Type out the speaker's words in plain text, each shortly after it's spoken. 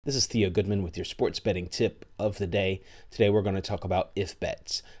This is Theo Goodman with your sports betting tip of the day. Today we're going to talk about if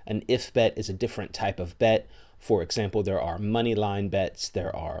bets. An if bet is a different type of bet. For example, there are money line bets,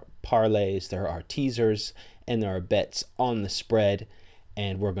 there are parlays, there are teasers, and there are bets on the spread.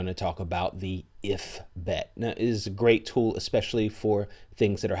 And we're going to talk about the if bet. Now, it is a great tool, especially for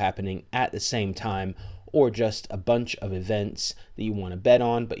things that are happening at the same time or just a bunch of events that you want to bet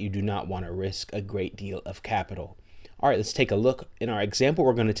on, but you do not want to risk a great deal of capital. All right, let's take a look. In our example,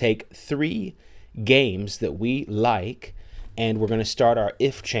 we're going to take 3 games that we like, and we're going to start our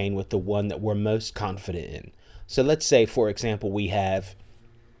if chain with the one that we're most confident in. So let's say, for example, we have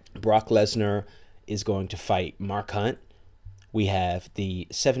Brock Lesnar is going to fight Mark Hunt. We have the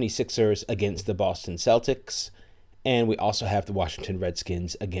 76ers against the Boston Celtics, and we also have the Washington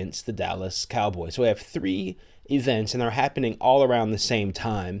Redskins against the Dallas Cowboys. So we have 3 events, and they're happening all around the same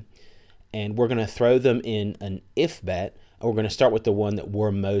time. And we're going to throw them in an if bet, and we're going to start with the one that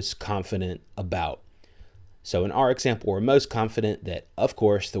we're most confident about. So in our example, we're most confident that, of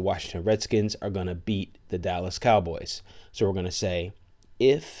course, the Washington Redskins are going to beat the Dallas Cowboys. So we're going to say,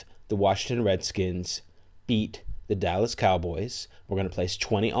 if the Washington Redskins beat the Dallas Cowboys, we're going to place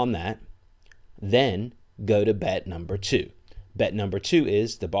 20 on that. Then go to bet number 2. Bet number 2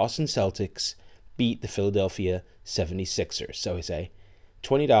 is the Boston Celtics beat the Philadelphia 76ers. So we say,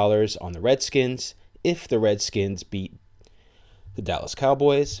 $20 on the Redskins if the Redskins beat the Dallas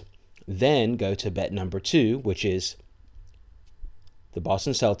Cowboys. Then go to bet number 2, which is the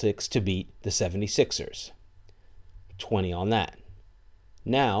Boston Celtics to beat the 76ers. 20 on that.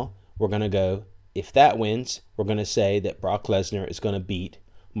 Now we're going to go, if that wins, we're going to say that Brock Lesnar is going to beat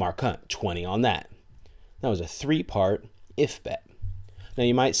Mark Hunt. 20 on that. That was a 3-part if bet. Now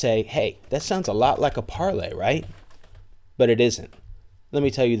you might say, hey, that sounds a lot like a parlay, right? But it isn't. Let me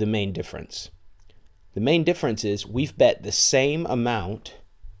tell you the main difference. The main difference is we've bet the same amount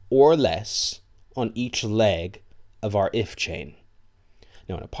or less on each leg of our if chain.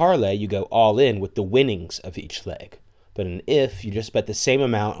 Now in a parlay, you go all in with the winnings of each leg. But in an if, you just bet the same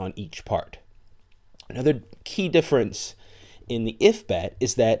amount on each part. Another key difference in the if bet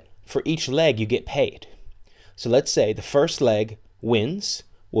is that for each leg, you get paid. So let's say the first leg wins,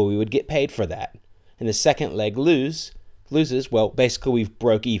 well, we would get paid for that. And the second leg loses, well, basically we've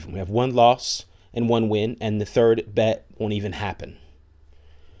broke even. We have 1 loss and 1 win, and the third bet won't even happen.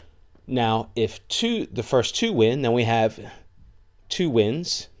 Now, if the first 2 win, then we have 2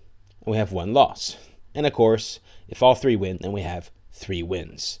 wins and we have 1 loss. And of course, if all 3 win, then we have 3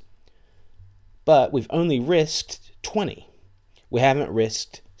 wins. But we've only risked 20. We haven't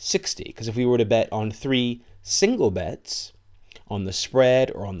risked 60, because if we were to bet on 3 single bets on the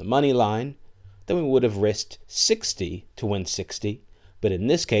spread or on the money line, then we would have risked 60 to win 60. But in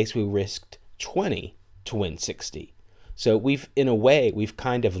this case, we risked 20 to win 60. So in a way, we've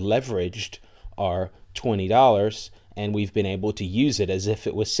kind of leveraged our $20 and we've been able to use it as if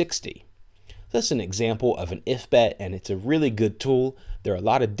it was 60. That's an example of an if bet, and it's a really good tool. There are a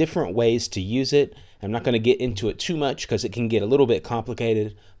lot of different ways to use it. I'm not going to get into it too much because it can get a little bit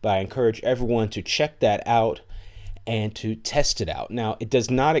complicated, but I encourage everyone to check that out and to test it out. Now, it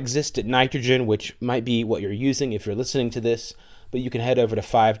does not exist at Nitrogen, which might be what you're using if you're listening to this, but you can head over to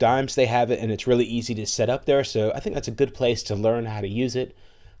 5 Dimes. They have it, and it's really easy to set up there, so I think that's a good place to learn how to use it,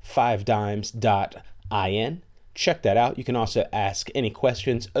 5dimes.in. Check that out. You can also ask any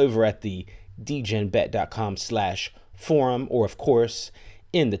questions over at the dgenbet.com/forum, or of course,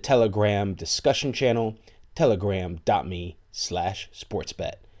 in the Telegram discussion channel,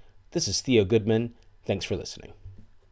 telegram.me/sportsbet. This is Theo Goodman. Thanks for listening.